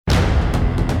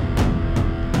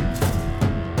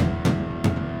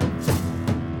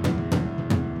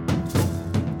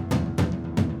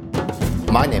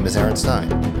My name is Aaron Stein,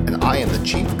 and I am the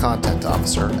Chief Content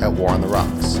Officer at War on the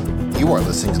Rocks. You are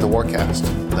listening to the Warcast,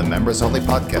 the members-only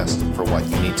podcast for what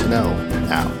you need to know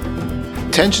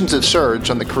now. Tensions have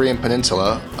surged on the Korean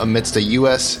Peninsula amidst a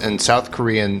U.S. and South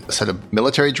Korean set of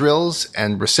military drills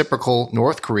and reciprocal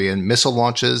North Korean missile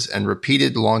launches and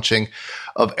repeated launching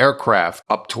of aircraft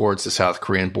up towards the South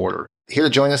Korean border. Here to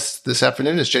join us this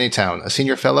afternoon is Jenny Town, a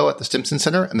senior fellow at the Stimson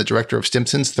Center and the director of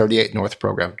Stimson's 38 North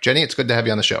program. Jenny, it's good to have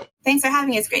you on the show. Thanks for having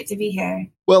me. It's great to be here.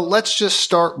 Well, let's just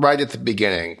start right at the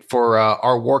beginning. For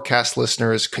our Warcast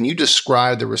listeners, can you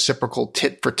describe the reciprocal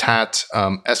tit-for-tat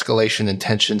escalation and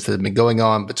tensions that have been going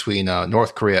on between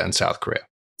North Korea and South Korea?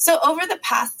 So over the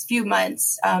past few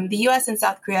months, the U.S. and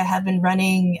South Korea have been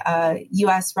running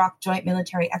U.S. ROK joint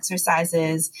military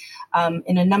exercises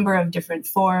in a number of different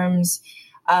forms.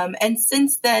 And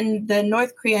since then, the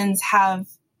North Koreans have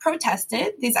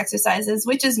protested these exercises,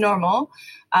 which is normal.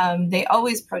 They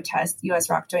always protest U.S.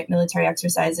 ROK joint military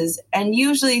exercises. And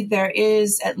usually there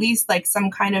is at least like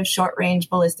some kind of short-range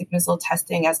ballistic missile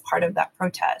testing as part of that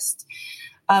protest.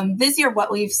 This year,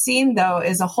 what we've seen, though,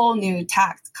 is a whole new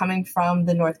tact coming from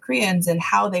the North Koreans and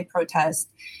how they protest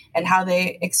and how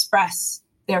they express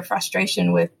their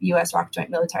frustration with U.S. ROK joint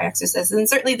military exercises. And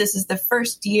certainly this is the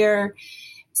first year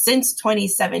since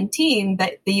 2017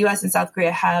 that the U.S. and South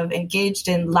Korea have engaged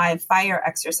in live fire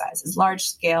exercises,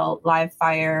 large-scale live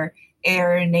fire,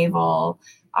 air, naval,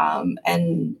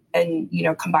 and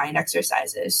combined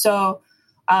exercises. So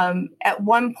at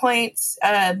one point,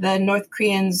 the North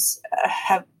Koreans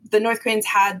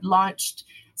had launched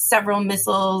several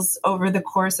missiles over the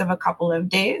course of a couple of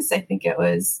days. I think it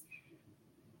was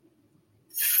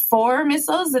 4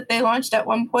 missiles that they launched at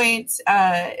one point,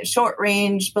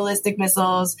 short-range ballistic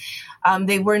missiles.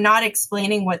 They were not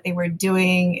explaining what they were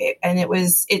doing, and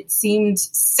it seemed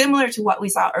similar to what we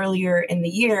saw earlier in the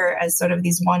year as sort of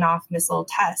these one-off missile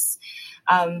tests.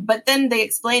 But then they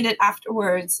explained it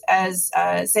afterwards as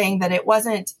saying that it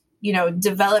wasn't,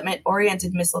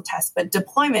 development-oriented missile tests, but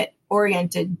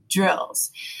deployment-oriented drills.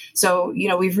 So,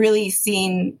 we've really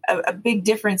seen a big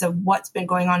difference of what's been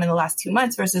going on in the last 2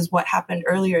 months versus what happened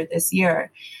earlier this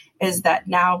year, is that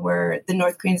now the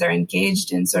North Koreans are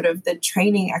engaged in sort of the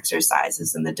training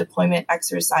exercises and the deployment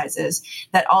exercises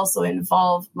that also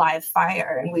involve live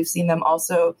fire. And we've seen them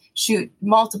also shoot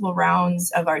multiple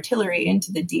rounds of artillery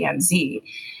into the DMZ.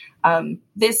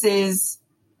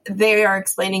 They are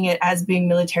explaining it as being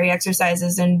military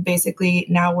exercises. And basically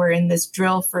now we're in this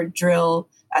drill for drill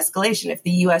escalation. If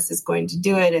the U.S. is going to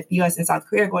do it, if the U.S. and South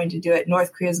Korea are going to do it,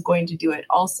 North Korea is going to do it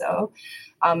also.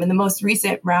 In the most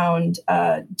recent round,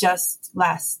 just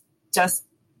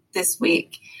this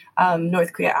week,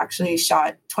 North Korea actually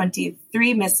shot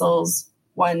 23 missiles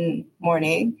one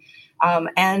morning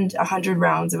and 100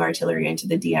 rounds of artillery into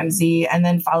the DMZ, and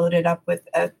then followed it up with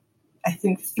I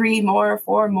think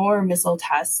 4 more missile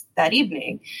tests that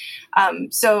evening.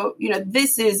 So,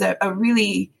 this is a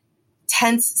really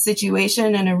tense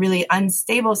situation and a really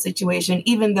unstable situation.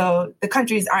 Even though the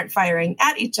countries aren't firing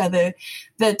at each other,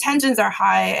 the tensions are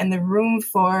high and the room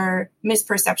for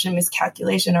misperception,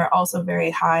 miscalculation are also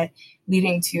very high,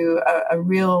 leading to a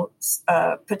real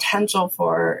potential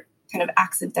for kind of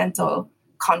accidental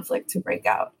conflict to break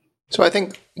out. So I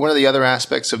think one of the other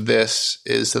aspects of this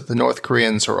is that the North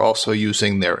Koreans are also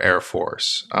using their Air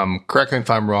Force. Correct me if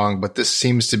I'm wrong, but this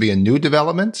seems to be a new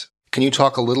development. Can you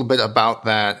talk a little bit about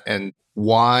that and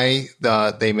why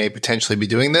they may potentially be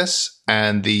doing this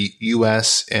and the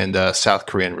U.S. and South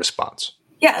Korean response?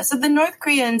 Yeah, so the North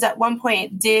Koreans at one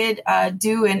point did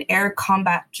do an air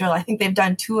combat drill. I think they've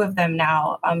done 2 of them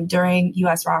now during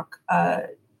U.S. ROK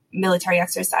military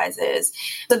exercises.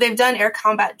 So they've done air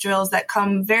combat drills that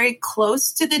come very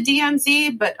close to the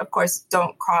DMZ, but of course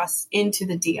don't cross into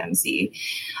the DMZ.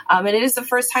 And it is the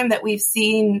first time that we've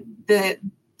seen the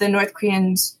North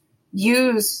Koreans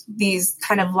use these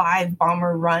kind of live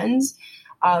bomber runs.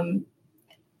 And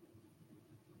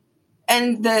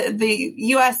the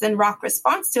U.S. and ROK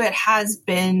response to it has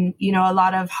been, a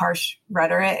lot of harsh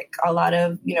rhetoric, a lot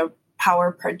of,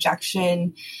 power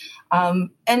projection,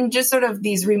 and just sort of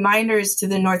these reminders to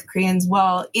the North Koreans,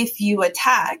 well, if you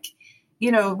attack,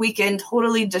 we can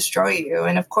totally destroy you.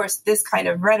 And of course, this kind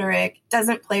of rhetoric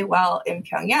doesn't play well in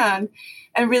Pyongyang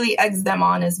and really eggs them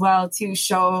on as well to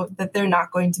show that they're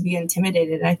not going to be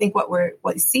intimidated. And I think what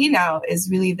we see now is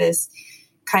really this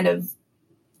kind of,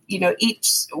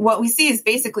 what we see is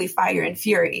basically fire and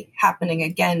fury happening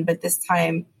again, but this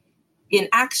time in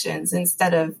actions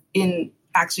instead of in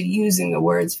actually using the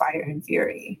words fire and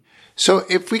fury. So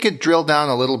if we could drill down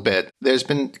a little bit, there's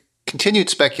been continued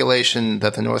speculation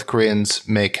that the North Koreans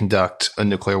may conduct a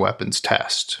nuclear weapons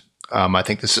test. I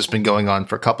think this has been going on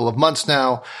for a couple of months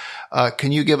now.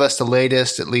 Can you give us the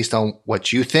latest, at least on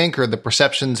what you think or the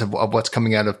perceptions of what's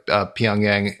coming out of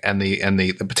Pyongyang and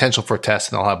the potential for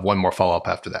tests? And I'll have one more follow-up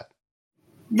after that.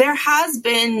 There has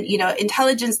been,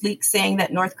 intelligence leaks saying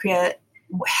that North Korea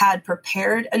had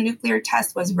prepared a nuclear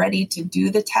test, was ready to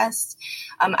do the test.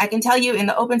 I can tell you in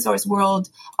the open source world,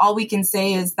 all we can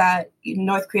say is that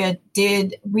North Korea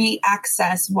did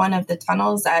re-access one of the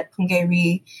tunnels at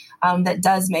Punggye-ri that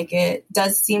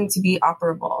does seem to be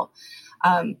operable.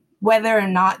 Whether or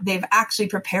not they've actually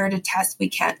prepared a test, we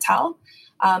can't tell.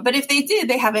 But if they did,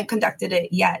 they haven't conducted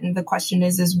it yet. And the question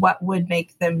is what would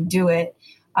make them do it?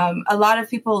 A lot of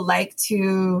people like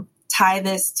to tie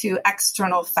this to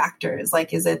external factors,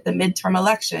 like is it the midterm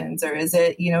elections or is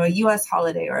it, a U.S.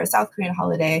 holiday or a South Korean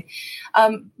holiday?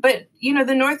 But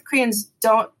the North Koreans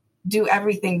don't do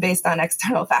everything based on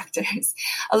external factors.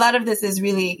 A lot of this is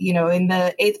really, in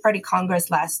the 8th Party Congress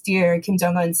last year, Kim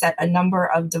Jong-un set a number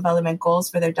of development goals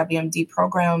for their WMD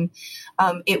program.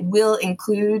 It will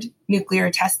include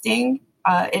nuclear testing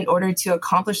in order to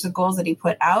accomplish the goals that he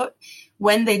put out.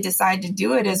 When they decide to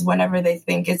do it is whenever they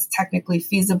think it's technically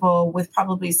feasible with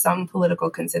probably some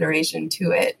political consideration to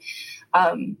it.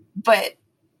 But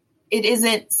it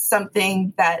isn't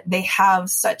something that they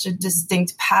have such a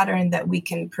distinct pattern that we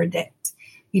can predict.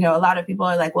 A lot of people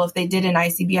are like, well, if they did an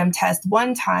ICBM test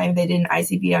one time, they did an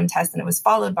ICBM test and it was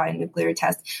followed by a nuclear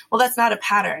test. Well, that's not a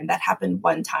pattern. That happened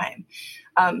one time.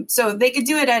 So they could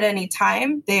do it at any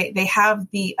time. They have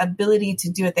the ability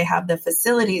to do it. They have the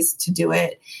facilities to do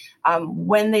it.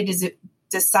 When they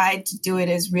decide to do it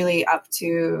is really up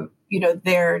to,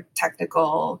 their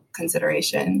technical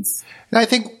considerations. And I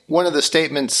think one of the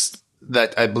statements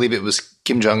that I believe it was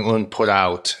Kim Jong-un put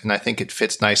out, and I think it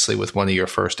fits nicely with one of your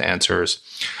first answers,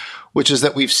 which is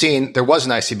that we've seen there was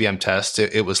an ICBM test.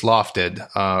 It was lofted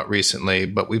recently,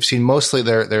 but we've seen mostly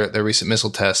their recent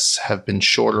missile tests have been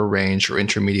shorter range or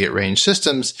intermediate range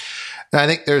systems. And I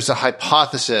think there's a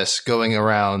hypothesis going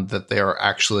around that they are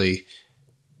actually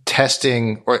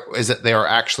testing, or is that they are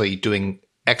actually doing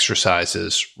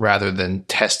exercises rather than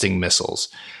testing missiles,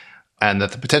 and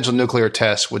that the potential nuclear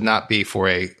test would not be for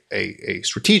a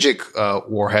strategic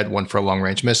warhead, one for a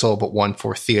long-range missile, but one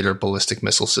for theater ballistic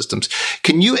missile systems.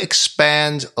 Can you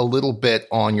expand a little bit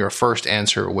on your first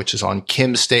answer, which is on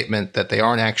Kim's statement that they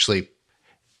aren't actually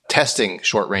testing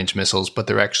short-range missiles, but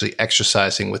they're actually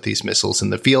exercising with these missiles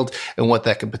in the field, and what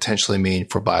that could potentially mean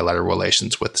for bilateral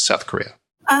relations with South Korea?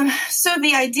 So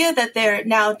the idea that they're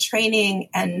now training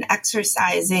and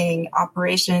exercising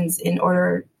operations in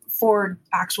order for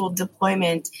actual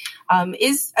deployment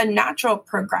is a natural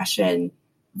progression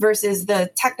versus the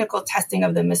technical testing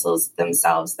of the missiles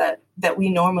themselves that we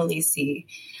normally see.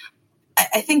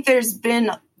 I think there's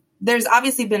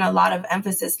obviously been a lot of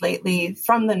emphasis lately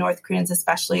from the North Koreans,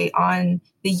 especially on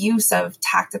the use of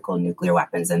tactical nuclear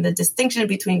weapons and the distinction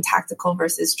between tactical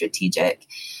versus strategic.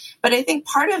 But I think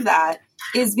part of that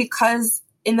is because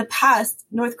in the past,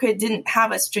 North Korea didn't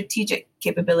have a strategic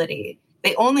capability.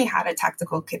 They only had a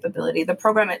tactical capability. The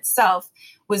program itself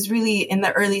was really in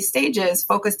the early stages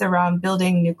focused around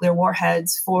building nuclear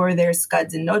warheads for their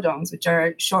Scuds and Nodongs, which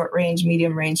are short-range,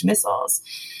 medium-range missiles.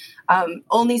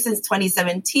 Only since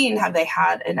 2017 have they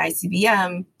had an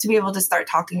ICBM to be able to start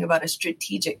talking about a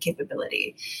strategic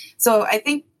capability. So I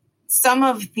think some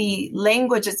of the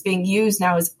language that's being used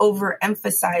now is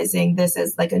overemphasizing this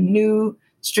as like a new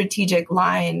strategic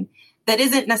line that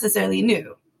isn't necessarily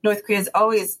new. North Korea has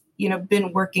always,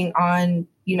 been working on,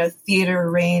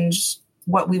 theater range,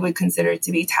 what we would consider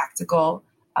to be tactical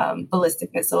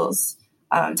ballistic missiles,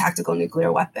 tactical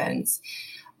nuclear weapons.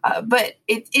 But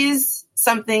it is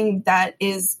something that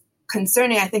is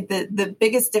concerning. I think the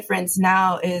biggest difference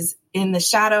now is in the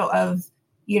shadow of,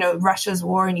 Russia's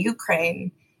war in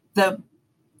Ukraine.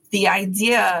 The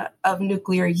idea of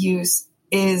nuclear use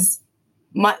is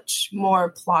much more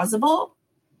plausible,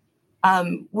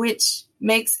 which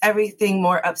makes everything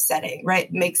more upsetting,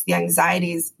 right? Makes the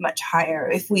anxieties much higher.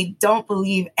 If we don't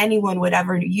believe anyone would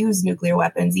ever use nuclear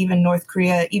weapons, even North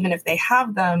Korea, even if they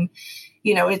have them,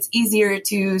 it's easier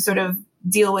to sort of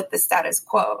deal with the status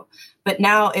quo. But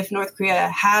now if North Korea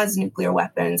has nuclear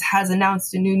weapons, has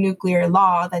announced a new nuclear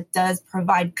law that does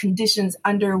provide conditions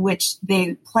under which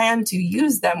they plan to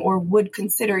use them or would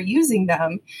consider using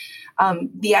them,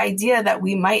 the idea that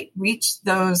we might reach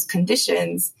those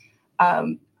conditions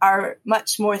are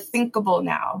much more thinkable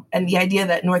now. And the idea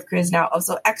that North Korea is now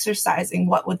also exercising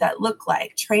what would that look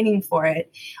like, training for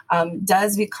it,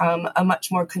 does become a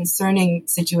much more concerning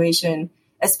situation,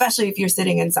 especially if you're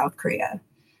sitting in South Korea.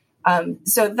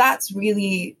 So that's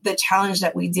really the challenge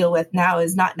that we deal with now,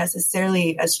 is not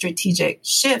necessarily a strategic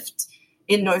shift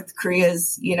in North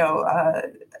Korea's,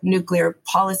 nuclear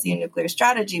policy and nuclear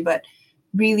strategy, but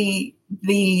really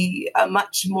a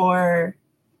much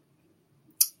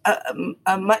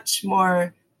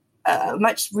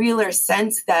realer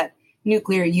sense that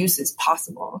nuclear use is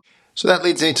possible. So that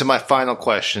leads me to my final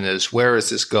question: is where is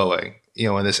this going?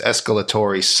 In this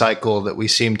escalatory cycle that we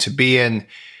seem to be in.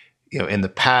 In the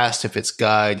past, if it's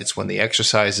guide, it's when the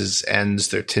exercises ends,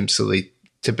 there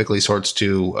typically sorts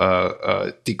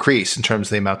to decrease in terms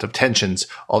of the amount of tensions.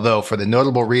 Although for the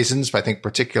notable reasons, I think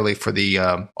particularly for the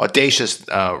audacious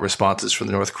responses from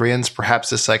the North Koreans, perhaps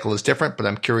this cycle is different, but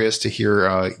I'm curious to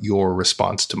hear your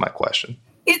response to my question.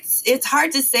 It's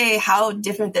hard to say how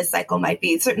different this cycle might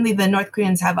be. Certainly the North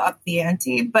Koreans have upped the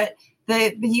ante, but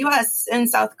the U.S. and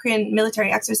South Korean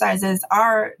military exercises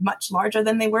are much larger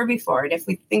than they were before. And if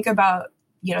we think about,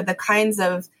 the kinds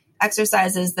of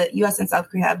exercises that U.S. and South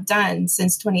Korea have done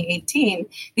since 2018,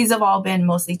 these have all been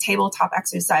mostly tabletop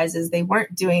exercises. They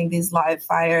weren't doing these live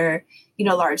fire,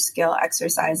 large scale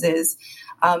exercises.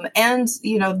 And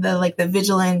the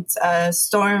vigilant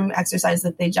storm exercise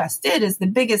that they just did is the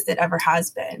biggest it ever has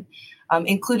been,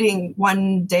 including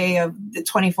one day of the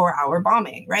 24-hour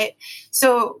bombing, right?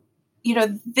 So,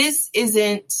 this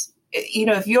isn't,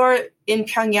 if you're in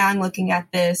Pyongyang looking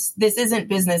at this isn't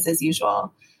business as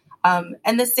usual.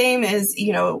 And the same is,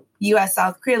 U.S.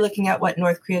 South Korea looking at what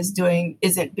North Korea is doing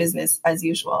isn't business as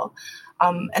usual.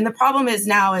 And the problem is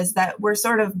that we're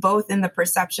sort of both in the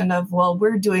perception of, well,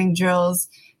 we're doing drills.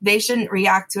 They shouldn't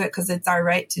react to it because it's our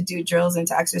right to do drills and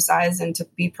to exercise and to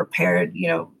be prepared,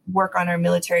 work on our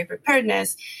military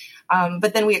preparedness.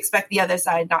 But then we expect the other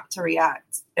side not to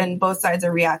react. And both sides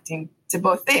are reacting to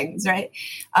both things, right?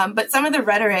 But some of the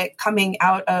rhetoric coming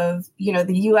out of, the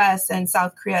U.S. and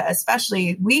South Korea,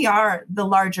 especially, we are the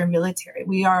larger military.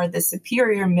 We are the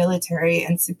superior military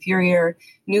and superior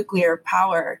nuclear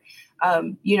power.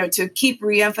 To keep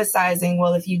reemphasizing,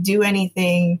 well, if you do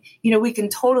anything, we can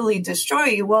totally destroy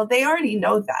you. Well, they already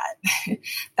know that.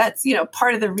 That's,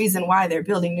 part of the reason why they're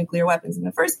building nuclear weapons in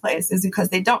the first place is because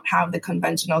they don't have the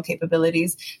conventional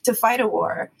capabilities to fight a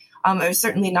war, or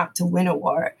certainly not to win a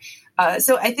war.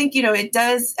 So I think, it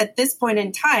does at this point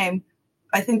in time,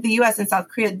 I think the U.S. and South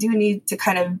Korea do need to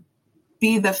kind of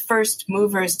be the first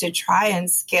movers to try and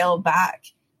scale back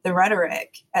the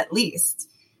rhetoric, at least.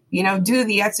 Do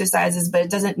the exercises, but it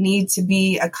doesn't need to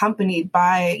be accompanied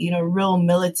by, real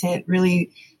militant,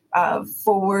 really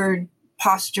forward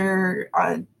posture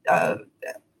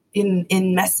in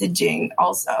messaging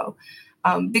also.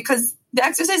 Because the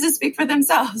exercises speak for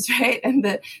themselves, right? And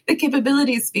the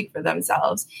capabilities speak for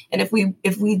themselves. And if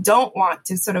we don't want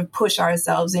to sort of push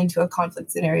ourselves into a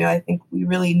conflict scenario, I think we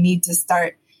really need to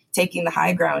start taking the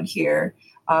high ground here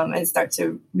and start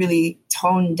to really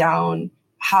tone down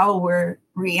how we're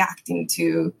reacting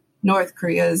to North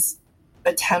Korea's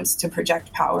attempts to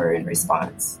project power in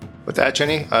response. With that,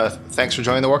 Jenny, thanks for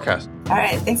joining the Warcast. All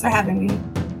right. Thanks for having me.